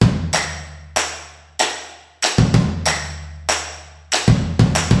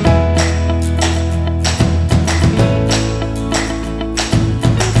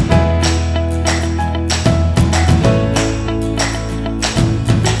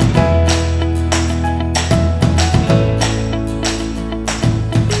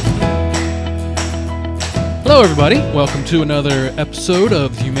Hello, everybody. Welcome to another episode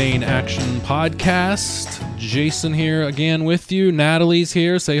of Humane Action Podcast. Jason here again with you. Natalie's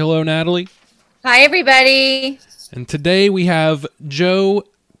here. Say hello, Natalie. Hi, everybody. And today we have Joe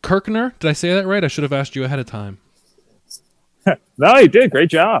Kirkner. Did I say that right? I should have asked you ahead of time. No, you did. Great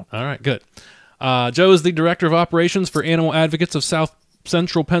job. All right, good. Joe is the Director of Operations for Animal Advocates of South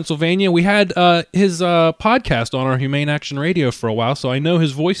Central Pennsylvania. We had his podcast on our Humane Action Radio for a while, so I know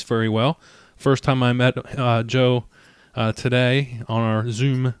his voice very well. First time I met Joe today on our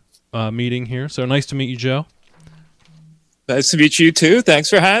Zoom meeting here. So nice to meet you, Joe. Nice to meet you, too. Thanks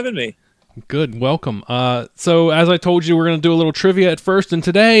for having me. Good. Welcome. So as I told you, we're going to do a little trivia at first. And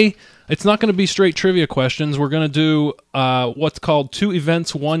today, it's not going to be straight trivia questions. We're going to do what's called 2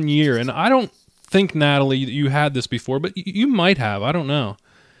 events 1 year. And I don't think, Natalie, you had this before, but you might have. I don't know.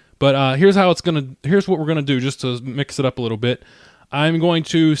 But here's what we're going to do just to mix it up a little bit. I'm going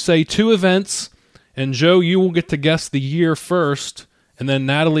to say 2 events, and Joe, you will get to guess the year first, and then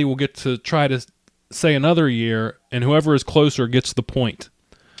Natalie will get to try to say another year, and whoever is closer gets the point.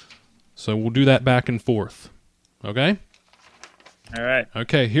 So we'll do that back and forth. Okay? All right.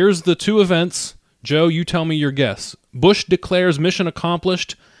 Okay, here's the 2 events. Joe, you tell me your guess. Bush declares mission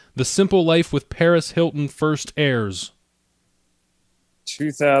accomplished. The Simple Life with Paris Hilton first airs.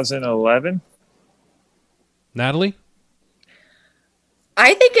 2011. Natalie?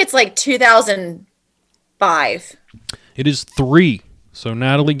 I think it's like 2005. It is 3. So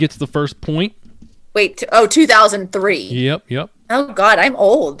Natalie gets the first point. Wait, 2003. Yep. Oh, God, I'm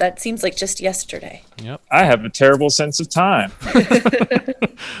old. That seems like just yesterday. Yep. I have a terrible sense of time.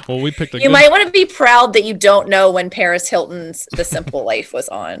 Well, we picked a You might want to be proud that you don't know when Paris Hilton's The Simple Life was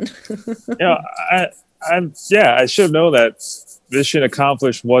on. I should know that mission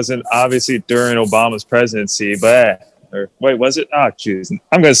accomplished wasn't obviously during Obama's presidency, but wait, was it? Oh, jeez.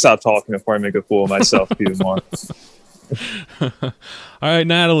 I'm going to stop talking before I make a fool of myself even more. All right,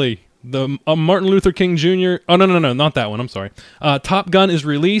 Natalie. The Martin Luther King Jr. Oh, no, not that one. I'm sorry. Top Gun is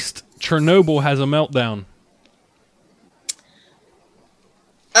released. Chernobyl has a meltdown.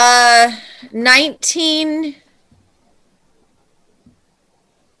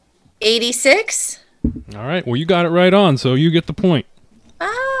 1986. All right. Well, you got it right on, so you get the point.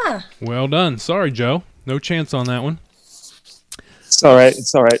 Ah. Well done. Sorry, Joe. No chance on that one.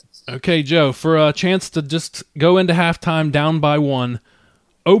 It's all right. Okay, Joe, for a chance to just go into halftime down by 1,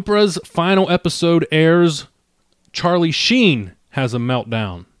 Oprah's final episode airs. Charlie Sheen has a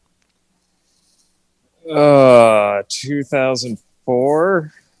meltdown.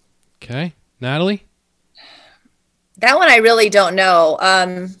 2004. Okay. Natalie? That one I really don't know.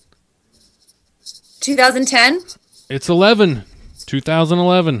 2010? It's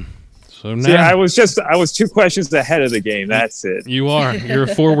 2011. So now, See, I was 2 questions ahead of the game. That's it. You are. You're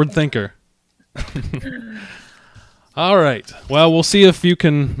a forward thinker. All right. Well, we'll see if you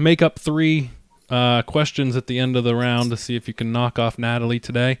can make up 3 questions at the end of the round to see if you can knock off Natalie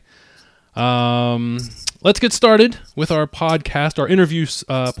today. Let's get started with our podcast, our interview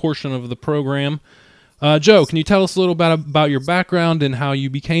portion of the program. Joe, can you tell us a little bit about your background and how you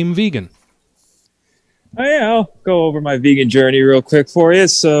became vegan? Oh, yeah, I'll go over my vegan journey real quick for you.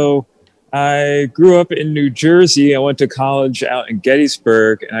 So I grew up in New Jersey. I went to college out in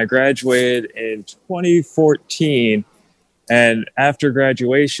Gettysburg, and I graduated in 2014. And after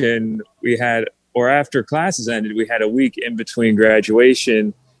graduation, after classes ended, we had a week in between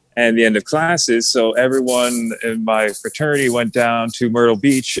graduation and the end of classes. So everyone in my fraternity went down to Myrtle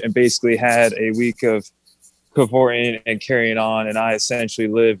Beach and basically had a week of cavorting and carrying on. And I essentially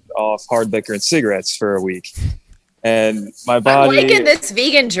lived off hard liquor and cigarettes for a week. And my body... I'm liking this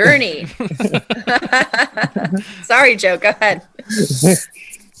vegan journey. Sorry, Joe. Go ahead.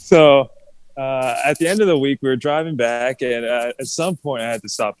 So at the end of the week, we were driving back, and at some point, I had to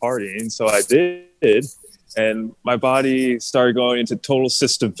stop partying. So I did, and my body started going into total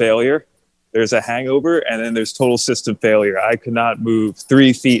system failure. There's a hangover, and then there's total system failure. I could not move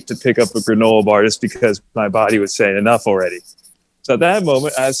 3 feet to pick up a granola bar just because my body was saying enough already. So at that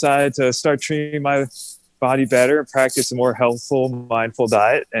moment, I decided to start treating my body better and practice a more healthful, mindful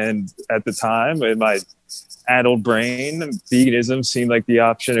diet. And at the time, in my adult brain, veganism seemed like the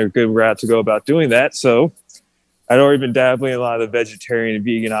option or good route to go about doing that. So I'd already been dabbling in a lot of the vegetarian and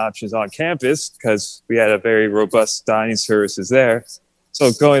vegan options on campus because we had a very robust dining services there.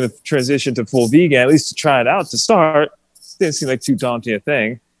 So going to transition to full vegan, at least to try it out to start, didn't seem like too daunting a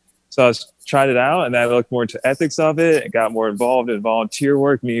thing. So I tried it out, and I looked more into ethics of it and got more involved in volunteer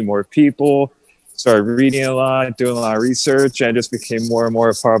work, meeting more people, started reading a lot, doing a lot of research, and it just became more and more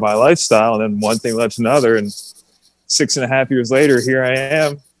a part of my lifestyle. And then one thing led to another, and 6.5 years later, here I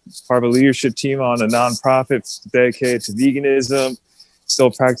am part of a leadership team on a nonprofit dedicated to veganism,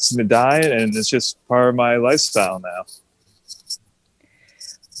 still practicing the diet, and it's just part of my lifestyle now.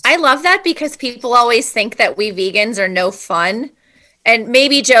 I love that because people always think that we vegans are no fun. And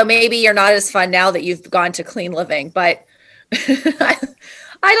maybe, Joe, maybe you're not as fun now that you've gone to clean living, but I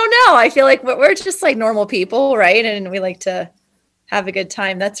don't know. I feel like we're just like normal people, right? And we like to have a good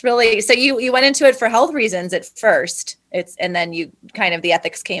time. That's really, so you went into it for health reasons at first. And then you kind of, the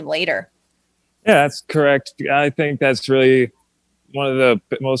ethics came later. Yeah, that's correct. I think that's really one of the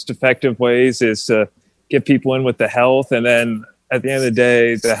most effective ways is to get people in with the health. And then at the end of the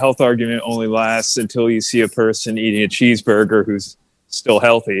day, the health argument only lasts until you see a person eating a cheeseburger who's still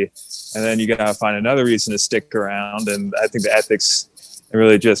healthy. And then you got to find another reason to stick around. And I think the ethics and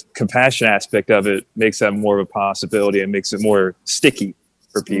really just compassion aspect of it makes that more of a possibility and makes it more sticky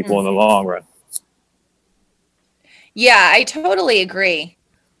for people in the long run. Yeah, I totally agree.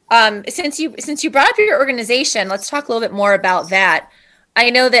 Since you brought up your organization, let's talk a little bit more about that. I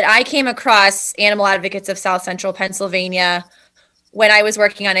know that I came across Animal Advocates of South Central Pennsylvania when I was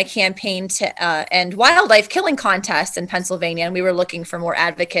working on a campaign to end wildlife killing contests in Pennsylvania, and we were looking for more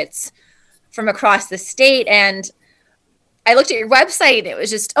advocates from across the state. And I looked at your website, and it was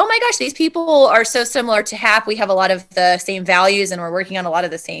just, oh my gosh, these people are so similar to HAP. We have a lot of the same values, and we're working on a lot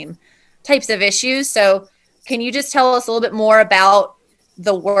of the same types of issues. So can you just tell us a little bit more about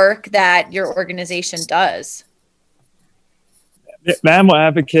the work that your organization does? Animal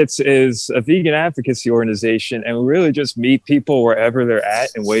Advocates is a vegan advocacy organization, and we really just meet people wherever they're at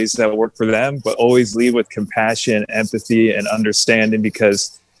in ways that work for them, but always lead with compassion, empathy, and understanding,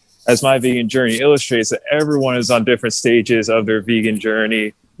 because as my vegan journey illustrates, that everyone is on different stages of their vegan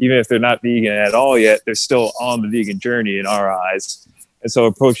journey. Even if they're not vegan at all yet, they're still on the vegan journey in our eyes. And so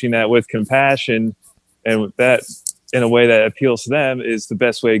approaching that with compassion and with that in a way that appeals to them is the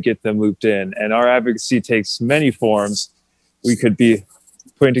best way to get them looped in. And our advocacy takes many forms. We could be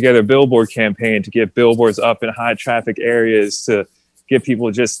putting together a billboard campaign to get billboards up in high traffic areas to get people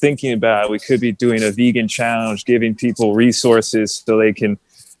just thinking about it. We could be doing a vegan challenge, giving people resources so they can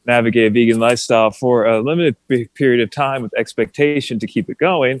navigate a vegan lifestyle for a limited period of time with expectation to keep it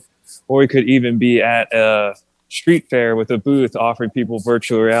going. Or we could even be at a street fair with a booth offering people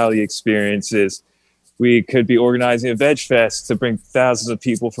virtual reality experiences. We could be organizing a veg fest to bring thousands of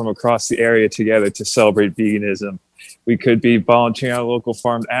people from across the area together to celebrate veganism. We could be volunteering at a local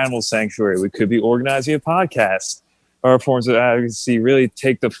farmed animal sanctuary. We could be organizing a podcast. Our forms of advocacy really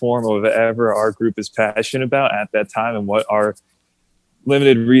take the form of whatever our group is passionate about at that time and what our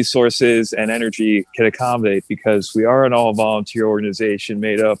limited resources and energy can accommodate, because we are an all-volunteer organization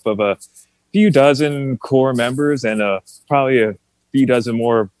made up of a few dozen core members and probably a few dozen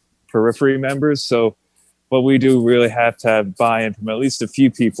more periphery members. So what we do really have to have buy-in from at least a few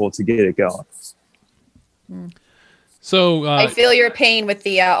people to get it going. So I feel your pain with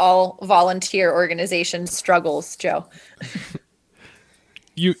the all volunteer organization struggles, Joe.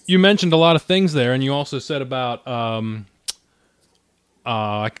 You mentioned a lot of things there, and you also said about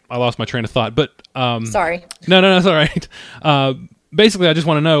I lost my train of thought, but Sorry. No, it's all right. Basically, I just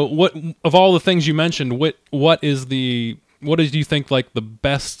want to know, what of all the things you mentioned, what do you think like the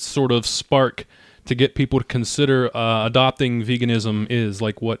best sort of spark to get people to consider adopting veganism is?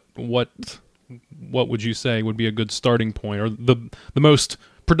 Like what would you say would be a good starting point, or the most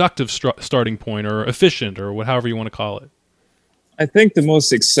productive starting point, or efficient, or however you want to call it? I think the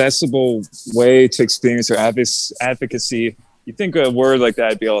most accessible way to experience our advocacy, you think a word like that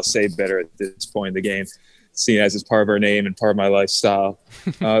I'd be able to say better at this point in the game, seeing as it's part of our name and part of my lifestyle.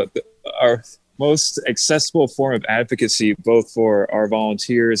 Our most accessible form of advocacy, both for our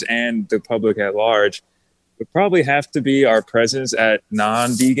volunteers and the public at large, would probably have to be our presence at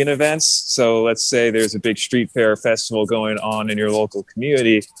non-vegan events. So let's say there's a big street fair festival going on in your local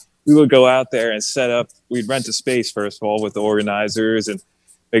community. We would go out there and set up, we'd rent a space, first of all, with the organizers and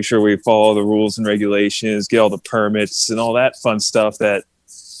make sure we follow the rules and regulations, get all the permits and all that fun stuff that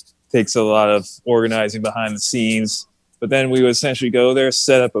takes a lot of organizing behind the scenes. But then we would essentially go there,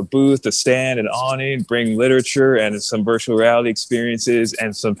 set up a booth, a stand, an awning, bring literature and some virtual reality experiences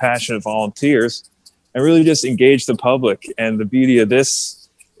and some passionate volunteers, and really just engage the public. And the beauty of this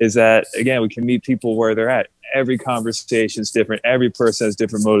is that, again, we can meet people where they're at. Every conversation is different. Every person has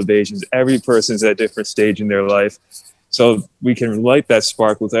different motivations. Every person's at a different stage in their life. So we can light that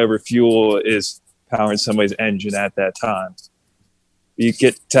spark with whatever fuel is powering somebody's engine at that time. You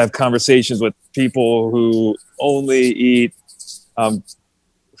get to have conversations with people who only eat,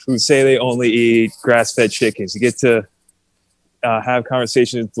 who say they only eat grass-fed chickens. You get to have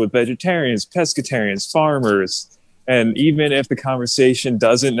conversations with vegetarians, pescatarians, farmers, And even if the conversation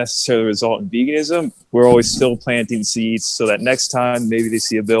doesn't necessarily result in veganism, we're always still planting seeds so that next time maybe they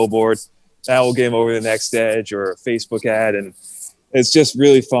see a billboard, that will get them over the next edge, or a Facebook ad. And it's just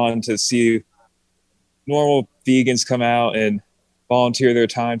really fun to see normal vegans come out and volunteer their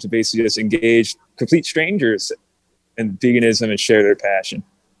time to basically just engage complete strangers in veganism and share their passion.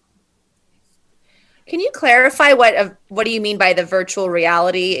 Can you clarify what do you mean by the virtual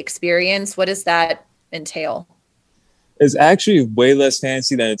reality experience? What does that entail? It's actually way less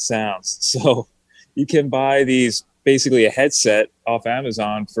fancy than it sounds. So you can buy these, basically a headset off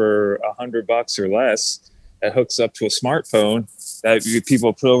Amazon for $100 or less that hooks up to a smartphone that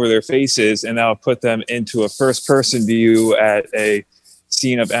people put over their faces, and that'll put them into a first-person view at a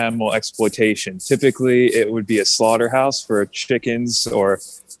scene of animal exploitation. Typically, it would be a slaughterhouse for chickens or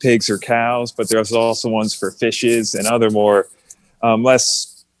pigs or cows, but there's also ones for fishes and other more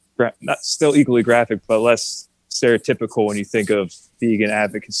less, not still equally graphic, but less stereotypical when you think of vegan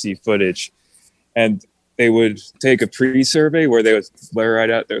advocacy footage. And they would take a pre-survey where they would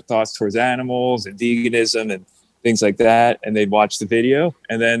write out their thoughts towards animals and veganism and things like that, and they'd watch the video.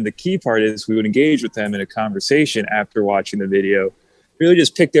 And then the key part is we would engage with them in a conversation after watching the video, really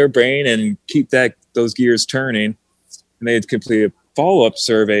just pick their brain and keep those gears turning. And they'd complete a follow-up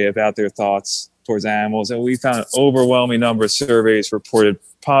survey about their thoughts towards animals, and we found an overwhelming number of surveys reported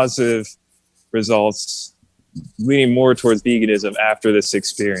positive results leaning more towards veganism after this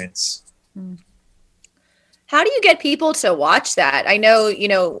experience. How do you get people to watch that? I know,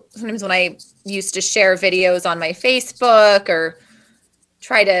 sometimes when I used to share videos on my Facebook or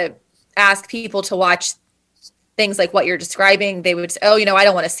try to ask people to watch things like what you're describing, they would say, oh, I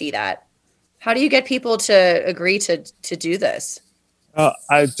don't want to see that. How do you get people to agree to do this?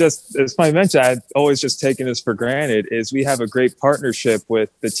 As I mentioned, I've always just taken this for granted, is we have a great partnership with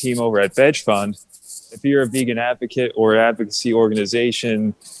the team over at Veg Fund. If you're a vegan advocate or advocacy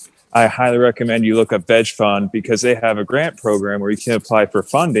organization, I highly recommend you look up Veg Fund, because they have a grant program where you can apply for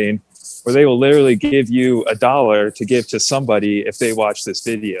funding, where they will literally give you $1 to give to somebody if they watch this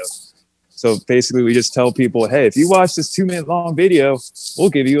video. So basically, we just tell people, hey, if you watch this 2-minute long video, we'll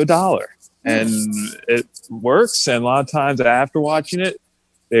give you $1. And it works. And a lot of times after watching it,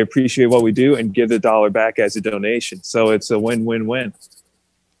 they appreciate what we do and give the $1 back as a donation. So it's a win-win-win.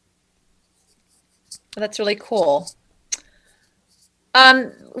 That's really cool.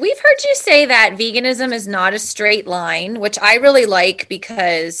 We've heard you say that veganism is not a straight line, which I really like,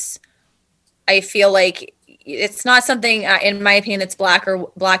 because I feel like it's not something, in my opinion, that's black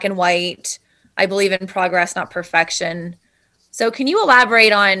and white. I believe in progress, not perfection. So can you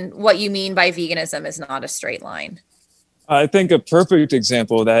elaborate on what you mean by veganism is not a straight line? I think a perfect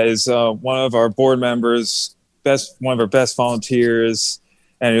example of that is one of our board members, one of our best volunteers,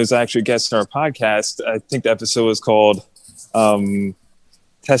 and it was actually a guest on our podcast. I think the episode was called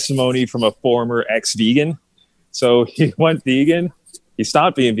Testimony from a Former Ex-Vegan. So he went vegan, he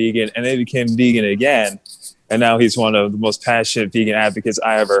stopped being vegan, and then became vegan again. And now he's one of the most passionate vegan advocates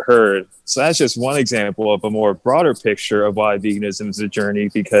I ever heard. So that's just one example of a more broader picture of why veganism is a journey,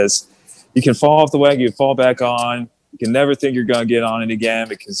 because you can fall off the wagon, you fall back on, you can never think you're going to get on it again,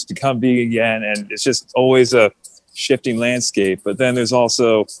 because become vegan again. And it's just always a shifting landscape. But then there's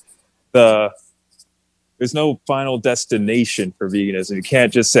also there's no final destination for veganism. You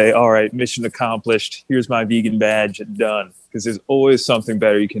can't just say, all right, mission accomplished, here's my vegan badge, and done. Because there's always something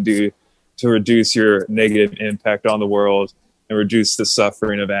better you can do to reduce your negative impact on the world and reduce the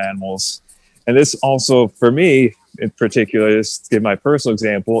suffering of animals. And this also, for me in particular, just to give my personal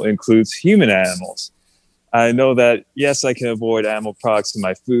example, includes human animals. I know that, yes, I can avoid animal products in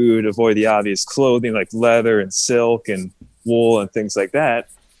my food, avoid the obvious clothing like leather and silk and wool and things like that.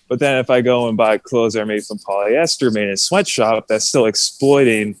 But then if I go and buy clothes that are made from polyester, made in a sweatshop, that's still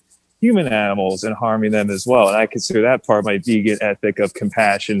exploiting human animals and harming them as well. And I consider that part of my vegan ethic of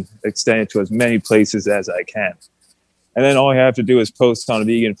compassion, extending to as many places as I can. And then all I have to do is post on a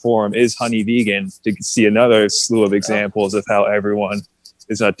vegan forum, Is Honey Vegan, to see another slew of examples of how everyone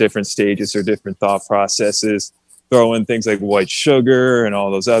is at different stages or different thought processes. Throw in things like white sugar and all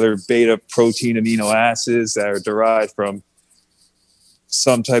those other beta protein amino acids that are derived from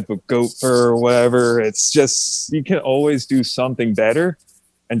some type of goat fur or whatever. It's just, you can always do something better.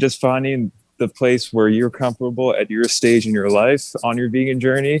 And just finding the place where you're comfortable at your stage in your life on your vegan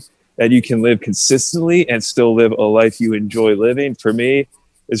journey, that you can live consistently and still live a life you enjoy living, for me,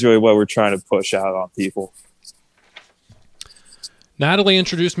 is really what we're trying to push out on people. Natalie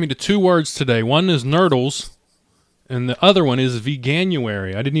introduced me to 2 words today. One is nurdles, and the other one is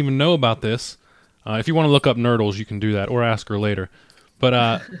veganuary. I didn't even know about this. If you want to look up nurdles, you can do that, or ask her later.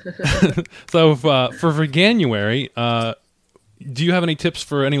 But so for Veganuary, do you have any tips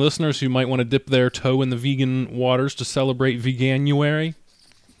for any listeners who might want to dip their toe in the vegan waters to celebrate Veganuary?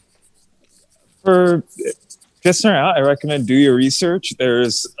 For just starting out, I recommend do your research.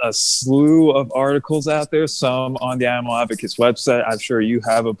 There's a slew of articles out there, some on the Animal Advocates website. I'm sure you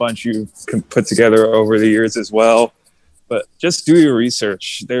have a bunch you can put together over the years as well. But just do your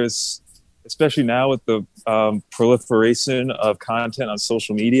research. There's, especially now with the proliferation of content on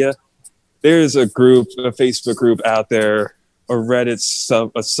social media, there's a Facebook group out there, a Reddit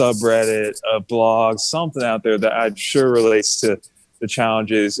a subreddit, a blog, something out there that I'm sure relates to the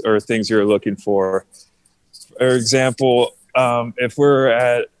challenges or things you're looking for. For example, if we're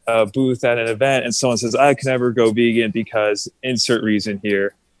at a booth at an event and someone says, I can never go vegan because insert reason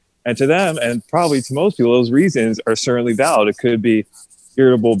here. And to them, and probably to most people, those reasons are certainly valid. It could be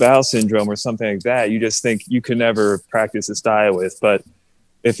irritable bowel syndrome or something like that. You just think you can never practice this diet with. But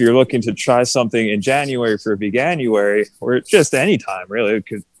if you're looking to try something in January for Veganuary, or just any time, really,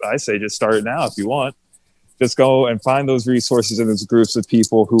 I say just start it now if you want. Just go and find those resources and those groups of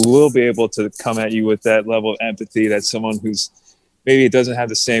people who will be able to come at you with that level of empathy that someone who's maybe doesn't have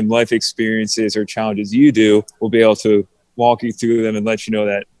the same life experiences or challenges you do will be able to walk you through them and let you know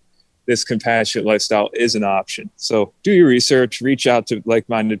that this compassionate lifestyle is an option. So do your research, reach out to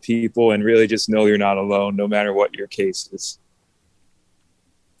like-minded people, and really just know you're not alone no matter what your case is.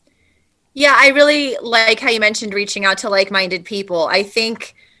 Yeah, I really like how you mentioned reaching out to like-minded people. I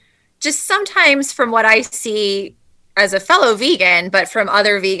think just sometimes from what I see as a fellow vegan, but from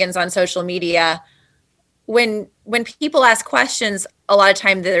other vegans on social media, when people ask questions, a lot of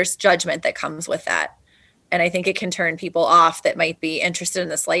time there's judgment that comes with that. And I think it can turn people off that might be interested in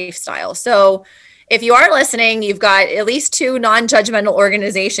this lifestyle. So if you are listening, you've got at least 2 non-judgmental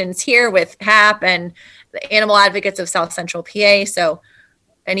organizations here with HAP and the Animal Advocates of South Central PA. So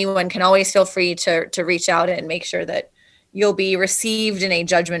anyone can always feel free to reach out and make sure that you'll be received in a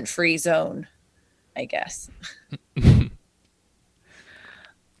judgment-free zone, I guess. I'm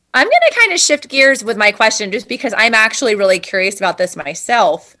going to kind of shift gears with my question just because I'm actually really curious about this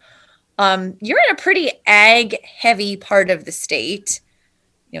myself. You're in a pretty ag-heavy part of the state.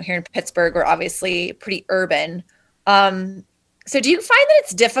 Here in Pittsburgh, we're obviously pretty urban. So do you find that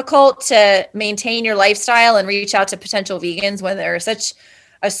it's difficult to maintain your lifestyle and reach out to potential vegans when there's such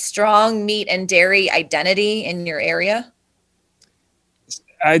a strong meat and dairy identity in your area?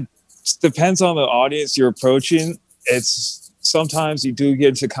 It depends on the audience you're approaching. It's sometimes you do get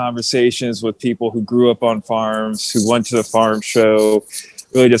into conversations with people who grew up on farms, who went to the farm show,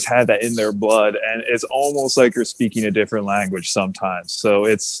 really just had that in their blood. And it's almost like you're speaking a different language sometimes. So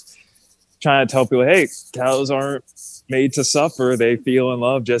it's trying to tell people, hey, cows aren't made to suffer. They feel and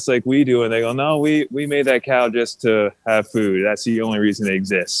love just like we do. And they go, no, we made that cow just to have food. That's the only reason they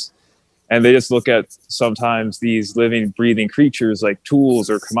exist. And they just look at sometimes these living, breathing creatures like tools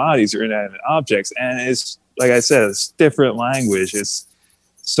or commodities or inanimate objects. And it's, like I said, it's different language. It's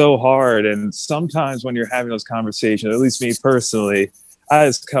so hard. And sometimes when you're having those conversations, at least me personally, I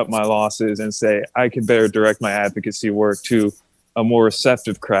just cut my losses and say, I can better direct my advocacy work to a more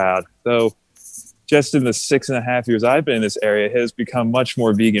receptive crowd. Though just in the 6.5 years I've been in this area, it has become much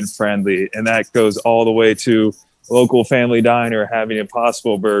more vegan friendly. And that goes all the way to local family diner having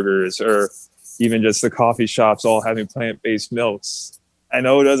Impossible burgers, or even just the coffee shops all having plant-based milks. I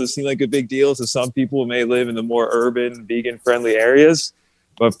know it doesn't seem like a big deal to some people who may live in the more urban, vegan-friendly areas,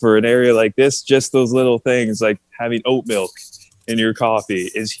 but for an area like this, just those little things like having oat milk in your coffee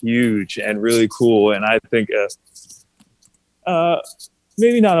is huge and really cool. And I think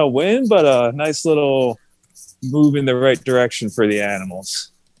maybe not a win, but a nice little move in the right direction for the animals.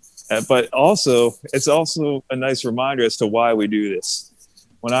 But also, it's also a nice reminder as to why we do this.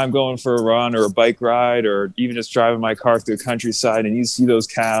 When I'm going for a run or a bike ride, or even just driving my car through the countryside, and you see those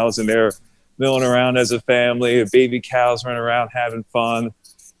cows and they're milling around as a family, baby cows running around having fun,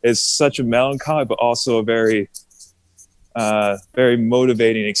 it's such a melancholy, but also a very, very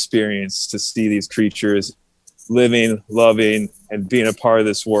motivating experience to see these creatures living, loving, and being a part of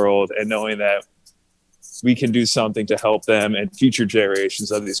this world, and knowing that we can do something to help them and future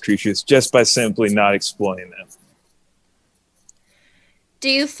generations of these creatures just by simply not exploiting them. Do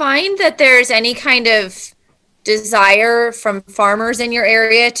you find that there's any kind of desire from farmers in your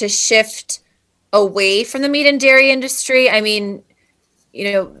area to shift away from the meat and dairy industry? I mean,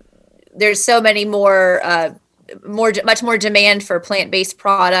 there's so many much more demand for plant-based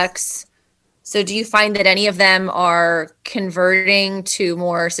products. So do you find that any of them are converting to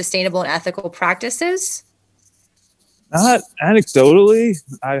more sustainable and ethical practices? Not anecdotally,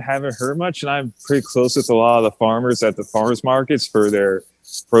 I haven't heard much, and I'm pretty close with a lot of the farmers at the farmers markets for their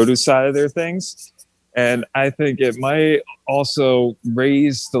produce side of their things. And I think it might also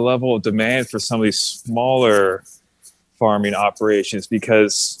raise the level of demand for some of these smaller farming operations,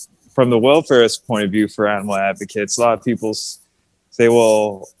 because from the welfarist point of view for animal advocates, a lot of people say,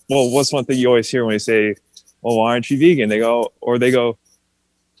 well, what's one thing you always hear when they say, well, why aren't you vegan? They go,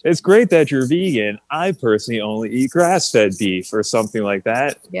 it's great that you're vegan. I personally only eat grass-fed beef or something like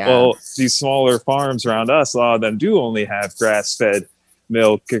that. Yeah. Well, these smaller farms around us, a lot of them do only have grass-fed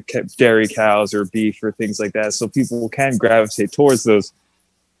milk, dairy cows or beef or things like that. So people can gravitate towards those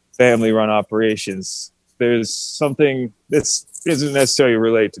family-run operations. There's something, this isn't necessarily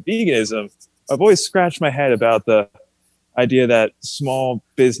related to veganism. I've always scratched my head about the idea that small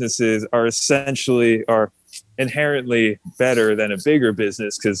businesses are inherently better than a bigger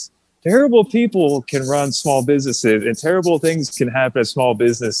business, because terrible people can run small businesses and terrible things can happen at small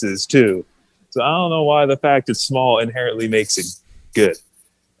businesses too. So I don't know why the fact it's small inherently makes it good.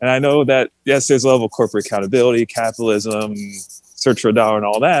 And I know that, yes, there's a level of corporate accountability, capitalism, search for a dollar and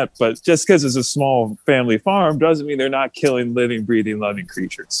all that, but just because it's a small family farm doesn't mean they're not killing living, breathing, loving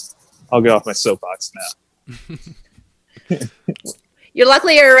creatures. I'll get off my soapbox now. You're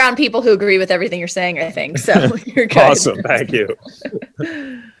luckily around people who agree with everything you're saying, I think. So you're good. Awesome. Thank you.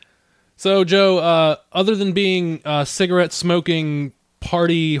 So, Joe, other than being cigarette smoking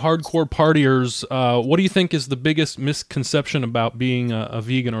hardcore partiers, what do you think is the biggest misconception about being a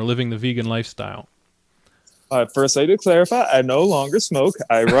vegan or living the vegan lifestyle? First, I need to clarify, I no longer smoke.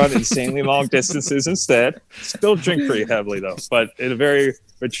 I run insanely long distances instead. Still drink pretty heavily, though, but in a very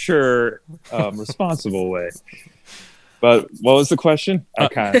mature, responsible way. But what was the question? I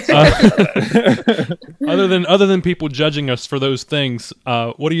kind of other than people judging us for those things,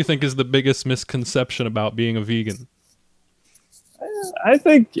 what do you think is the biggest misconception about being a vegan? I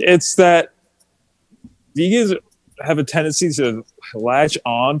think it's that vegans have a tendency to latch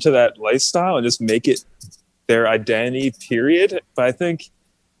on to that lifestyle and just make it their identity, period. But I think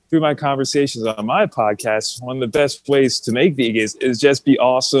through my conversations on my podcast, one of the best ways to make vegans is just be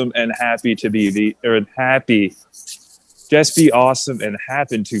awesome and happy to be just be awesome and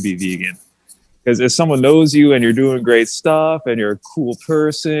happen to be vegan. Because if someone knows you and you're doing great stuff and you're a cool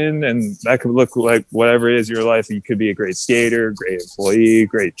person, and that could look like whatever it is in your life, you could be a great skater, great employee,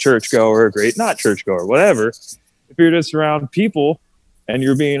 great churchgoer, great not churchgoer, whatever. If you're just around people and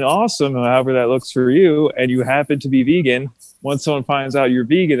you're being awesome, however that looks for you, and you happen to be vegan, once someone finds out you're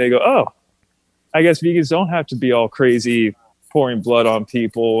vegan, they go, oh, I guess vegans don't have to be all crazy, pouring blood on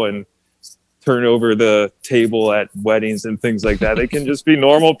people and turn over the table at weddings and things like that. They can just be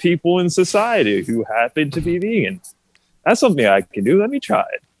normal people in society who happen to be vegan. That's something I can do. Let me try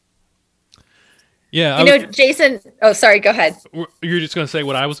it. Yeah. Jason, oh, sorry, go ahead. You're just going to say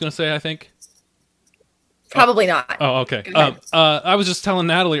what I was going to say, I think? Probably not. Oh, okay. I was just telling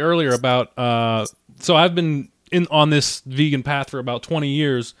Natalie earlier about, so I've been on this vegan path for about 20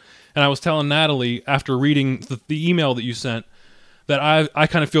 years, and I was telling Natalie after reading the email that you sent, that I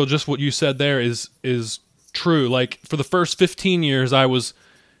kind of feel just what you said there is true. Like, for the first 15 years, I was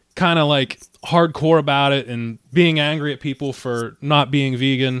kind of like hardcore about it and being angry at people for not being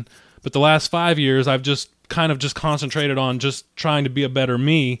vegan. But the last 5 years, I've just concentrated on just trying to be a better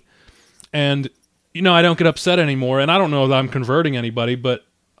me. And, I don't get upset anymore. And I don't know that I'm converting anybody, but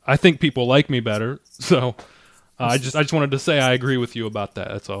I think people like me better. So I just wanted to say I agree with you about that.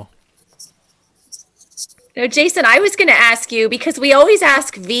 That's all. Jason, I was going to ask you, because we always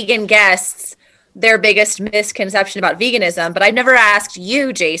ask vegan guests their biggest misconception about veganism, but I've never asked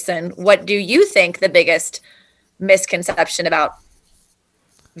you, Jason, what do you think the biggest misconception about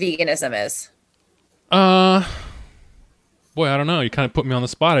veganism is? Boy, I don't know. You kind of put me on the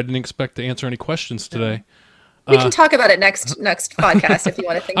spot. I didn't expect to answer any questions today. We can talk about it next podcast if you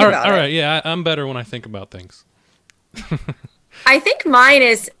want to think about it. All right, yeah, I'm better when I think about things. I think mine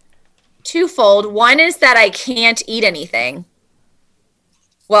is twofold. One is that I can't eat anything.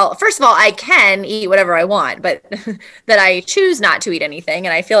 Well, first of all, I can eat whatever I want, but that I choose not to eat anything.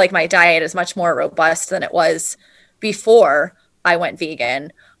 And I feel like my diet is much more robust than it was before I went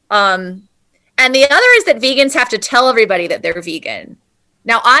vegan. And the other is that vegans have to tell everybody that they're vegan.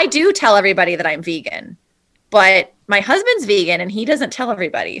 Now, I do tell everybody that I'm vegan, but my husband's vegan and he doesn't tell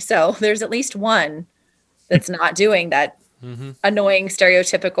everybody. So there's at least one that's not doing that annoying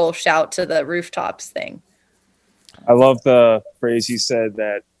stereotypical shout to the rooftops thing. I love the phrase you said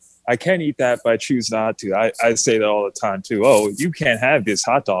that I can eat that, but I choose not to. I say that all the time too. Oh, you can't have this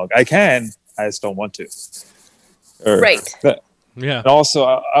hot dog. I can, I just don't want to. Right. Yeah. And also,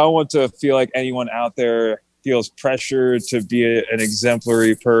 I don't want to feel like anyone out there feels pressure to be an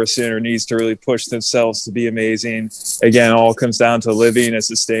exemplary person or needs to really push themselves to be amazing. Again, all comes down to living a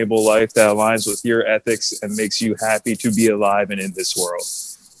sustainable life that aligns with your ethics and makes you happy to be alive and in this world.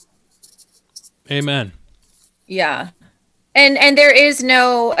 Amen. Yeah. And there is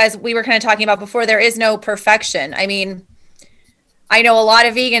no, as we were kind of talking about before, there is no perfection. I mean, I know a lot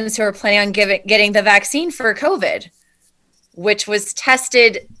of vegans who are planning on getting the vaccine for COVID, which was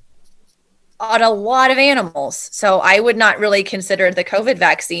tested on a lot of animals. So I would not really consider the COVID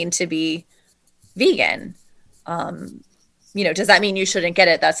vaccine to be vegan. Does that mean you shouldn't get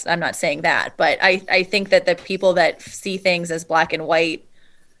it? I'm not saying that, but I think that the people that see things as black and white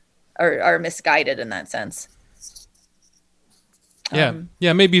are misguided in that sense.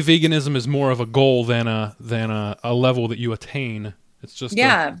 Yeah. Maybe veganism is more of a goal than a level that you attain. It's just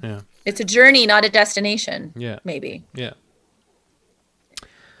it's a journey, not a destination. Yeah, maybe. Yeah.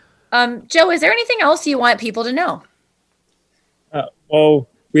 Joe, is there anything else you want people to know? Well,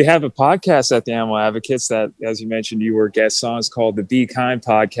 we have a podcast at the Animal Advocates that, as you mentioned, you were guests on. It's called the Be Kind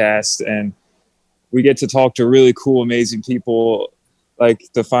Podcast, and we get to talk to really cool, amazing people like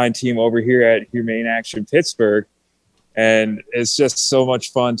the fine team over here at Humane Action Pittsburgh. And it's just so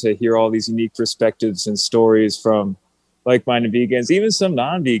much fun to hear all these unique perspectives and stories from like-minded vegans, even some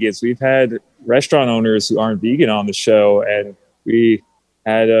non-vegans. We've had restaurant owners who aren't vegan on the show, and we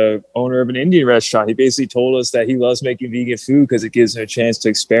had a owner of an Indian restaurant. He basically told us that he loves making vegan food because it gives him a chance to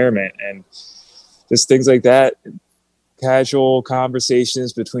experiment, and just things like that. Casual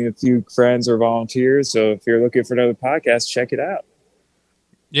conversations between a few friends or volunteers. So if you're looking for another podcast, check it out.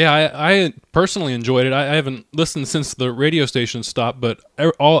 Yeah, I personally enjoyed it. I haven't listened since the radio station stopped, but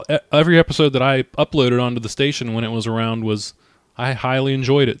every episode that I uploaded onto the station when it was around I highly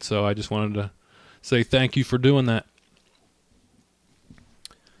enjoyed it. So I just wanted to say thank you for doing that.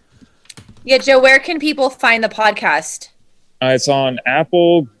 Yeah, Joe, where can people find the podcast? It's on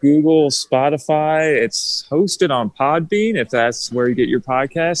Apple, Google, Spotify. It's hosted on Podbean, if that's where you get your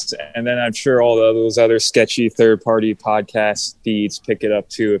podcasts. And then I'm sure all those other sketchy third-party podcast feeds pick it up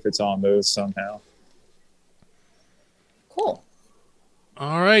too if it's on those somehow. Cool.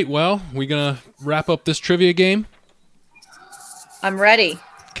 All right, well, we going to wrap up this trivia game? I'm ready.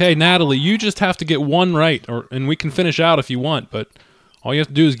 Okay, Natalie, you just have to get one right, and we can finish out if you want, but all you have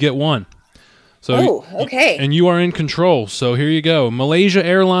to do is get one. So, okay. And you are in control. So here you go. Malaysia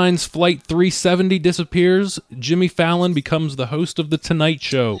Airlines Flight 370 disappears. Jimmy Fallon becomes the host of The Tonight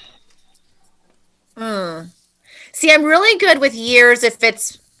Show. See, I'm really good with years if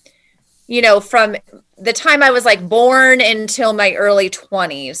it's, from the time I was like born until my early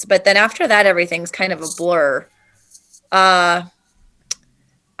 20s. But then after that, everything's kind of a blur. I'm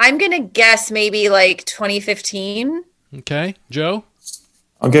going to guess maybe like 2015. Okay. Joe?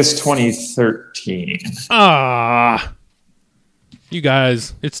 I'll guess 2013. You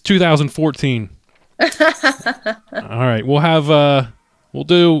guys, it's 2014. All right, we'll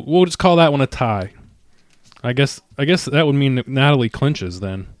just call that one a tie. I guess that would mean that Natalie clinches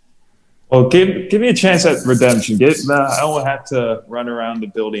then. Well, give me a chance at redemption. I don't have to run around the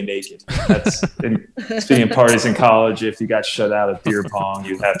building naked. That's speaking of parties in college. If you got shut out of beer pong,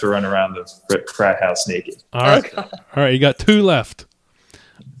 you'd have to run around the frat house naked. All right, all right, you got two left.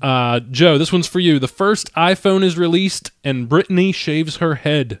 Joe, this one's for you. The first iPhone is released, and Britney shaves her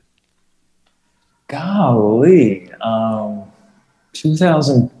head. Golly,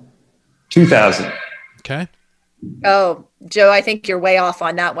 2000. Okay. Oh, Joe, I think you're way off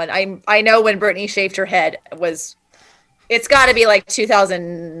on that one. I know when Britney shaved her head it's got to be like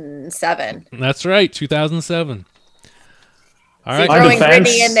 2007. That's right, 2007. All right. Throwing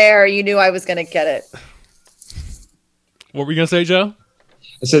Britney in there, you knew I was going to get it. What were you going to say, Joe?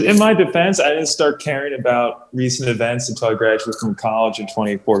 I said, in my defense, I didn't start caring about recent events until I graduated from college in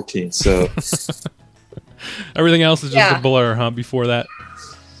 2014. So everything else is just a blur, huh? Before that.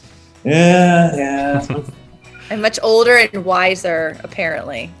 Yeah. I'm much older and wiser,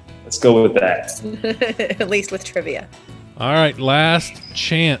 apparently. Let's go with that. At least with trivia. All right, last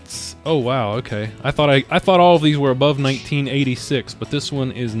chance. Oh wow, okay. I thought all of these were above 1986, but this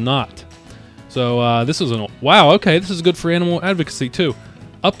one is not. So this is this is good for animal advocacy too.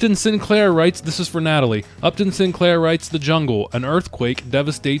 Upton Sinclair writes, this is for Natalie. Upton Sinclair writes, The Jungle. An earthquake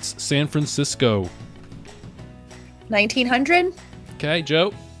devastates San Francisco. 1900? Okay,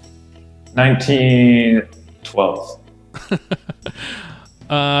 Joe? 1912.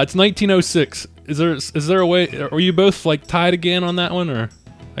 It's 1906. Is there a way? Are you both like tied again on that one, or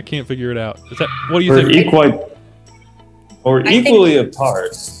I can't figure it out? What do you think? We're equally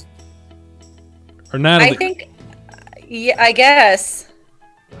apart. Or Natalie? I think, yeah, I guess.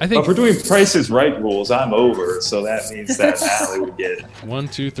 I think if we're doing Price is Right rules, I'm over. So that means that Natalie would get it. 1,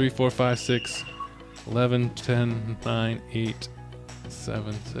 2, 3, 4, 5, 6, 11, 10, 9, 8,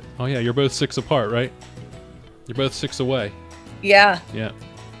 7, 6. Oh, yeah, you're both 6 apart, right? You're both 6 away. Yeah. Yeah.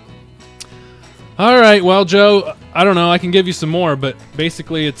 All right. Well, Joe, I don't know. I can give you some more, but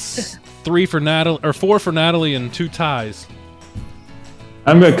basically it's 3 for Natalie, or 4 for Natalie, and 2 ties.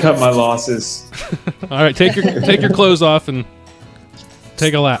 I'm going to cut my losses. All right. Take your clothes off and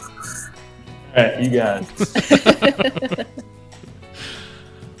take a lap. All right, you got it.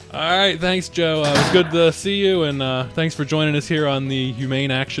 All right. Thanks, Joe. It was good to see you, and thanks for joining us here on the Humane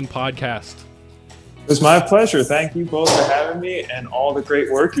Action Podcast. It was my pleasure. Thank you both for having me and all the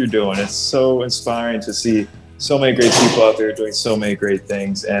great work you're doing. It's so inspiring to see so many great people out there doing so many great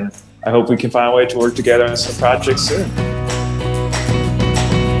things. And I hope we can find a way to work together on some projects soon.